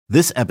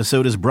This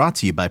episode is brought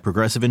to you by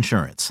Progressive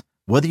Insurance.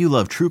 Whether you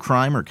love true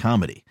crime or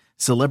comedy,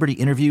 celebrity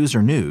interviews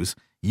or news,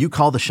 you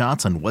call the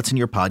shots on what's in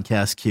your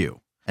podcast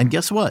queue. And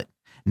guess what?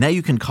 Now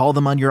you can call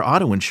them on your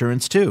auto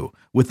insurance too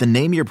with the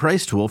Name Your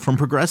Price tool from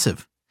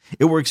Progressive.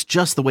 It works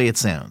just the way it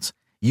sounds.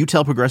 You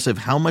tell Progressive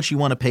how much you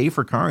want to pay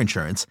for car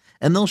insurance,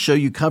 and they'll show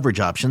you coverage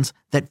options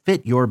that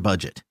fit your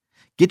budget.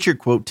 Get your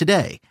quote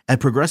today at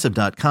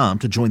Progressive.com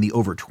to join the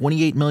over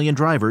 28 million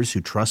drivers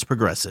who trust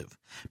Progressive.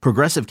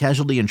 Progressive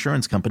Casualty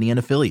Insurance Company and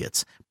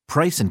Affiliates.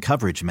 Price and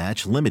coverage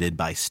match limited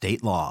by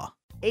state law.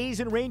 A's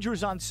and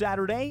Rangers on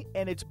Saturday,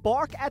 and it's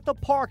Bark at the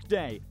Park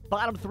Day.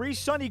 Bottom three,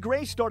 Sonny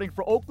Gray starting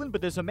for Oakland,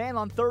 but there's a man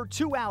on third,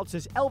 2 outs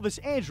as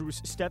Elvis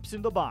Andrus steps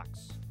in the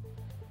box.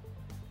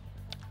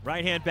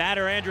 Right-hand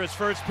batter, Andrus,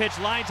 first pitch,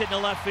 lines it into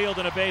left field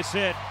and a base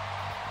hit.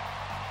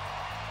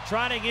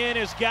 Trotting in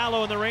is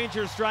Gallo, and the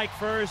Rangers strike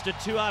first. A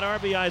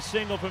 2-out RBI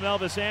single from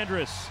Elvis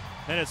Andrus,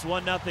 and it's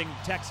 1-0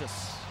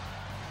 Texas.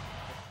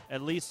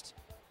 At least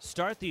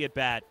start the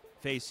at-bat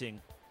facing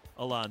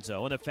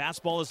Alonso. And the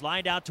fastball is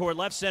lined out toward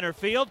left center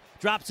field.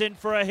 Drops in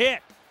for a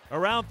hit.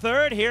 Around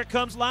third, here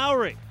comes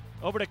Lowry.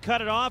 Over to cut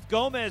it off.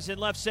 Gomez in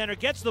left center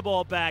gets the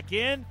ball back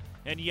in.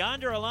 And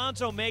Yonder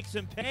Alonso makes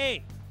him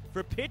pay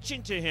for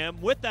pitching to him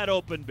with that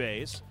open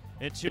base.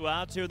 And 2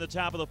 outs here in the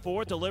top of the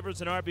fourth.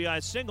 Delivers an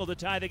RBI single to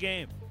tie the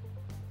game.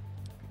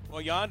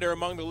 Well, Yonder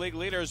among the league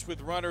leaders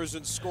with runners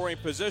in scoring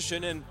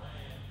position. And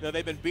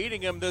they've been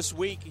beating him this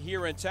week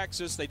here in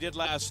Texas. They did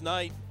last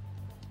night.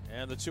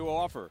 And the 2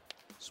 offer.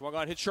 Swung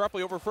on, hit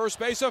sharply over first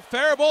base. A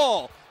fair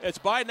ball. It's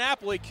by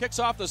Napoli. Kicks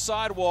off the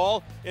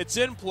sidewall. It's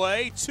in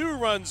play. 2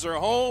 runs are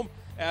home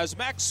as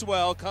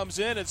Maxwell comes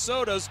in, and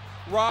so does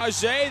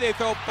Rajay. They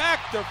throw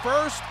back to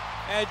first,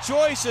 and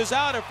Joyce is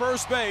out at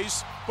first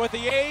base, but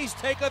the A's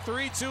take a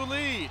 3-2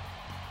 lead.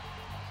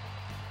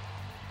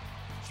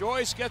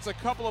 Joyce gets a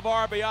couple of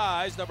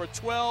RBIs, number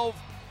 12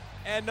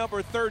 and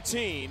number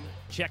 13.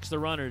 Checks the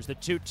runners, the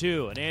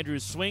 2-2, and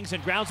Andrus swings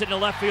and grounds it into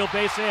left field,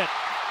 base hit.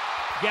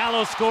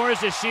 Gallo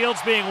scores as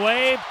Shields being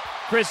waved.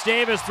 Chris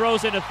Davis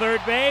throws into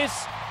third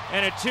base,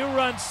 and a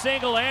 2-run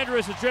single.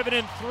 Andrus has driven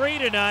in 3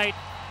 tonight,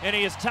 and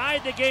he has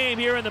tied the game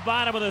here in the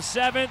bottom of the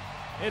 7th.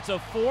 It's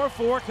a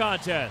 4-4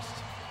 contest.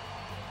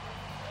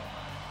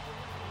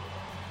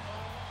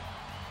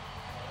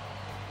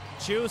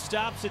 Chu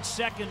stops at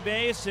second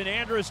base, and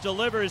Andrus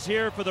delivers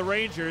here for the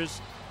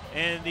Rangers.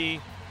 And the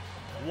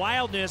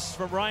wildness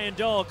from Ryan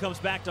Dull comes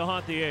back to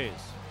haunt the A's.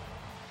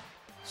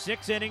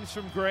 6 innings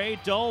from Gray.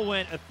 Dull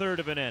went a third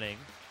of an inning.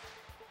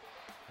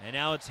 And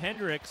now it's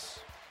Hendricks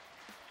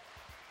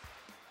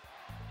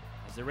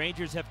as the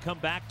Rangers have come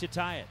back to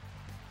tie it.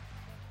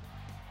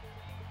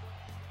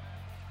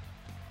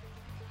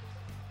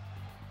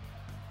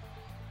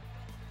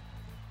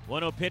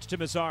 One-0 pitch to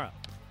Mazara.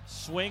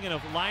 Swing and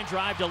a line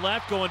drive to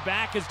left. Going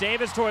back is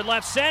Davis toward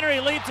left center. He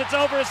leaps, it's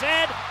over his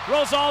head.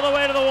 Rolls all the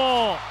way to the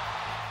wall.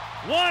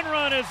 1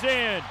 run is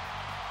in.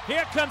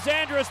 Here comes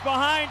Andrus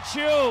behind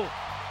Chu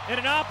in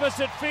an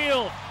opposite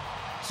field.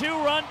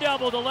 2-run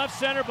double to left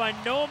center by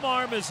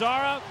Nomar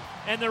Mazara,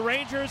 and the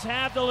Rangers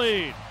have the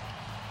lead.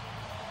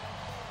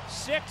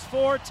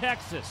 6-4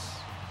 Texas.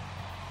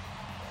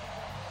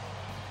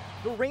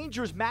 The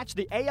Rangers match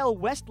the AL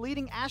West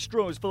leading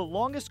Astros for the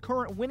longest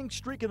current winning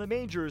streak in the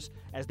majors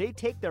as they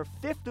take their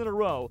 5th in a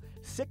row,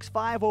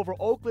 6-5 over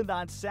Oakland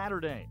on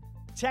Saturday.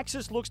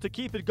 Texas looks to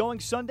keep it going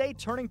Sunday,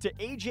 turning to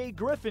A.J.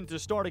 Griffin to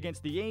start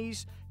against the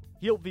A's.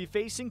 He'll be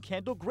facing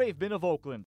Kendall Graveman of Oakland.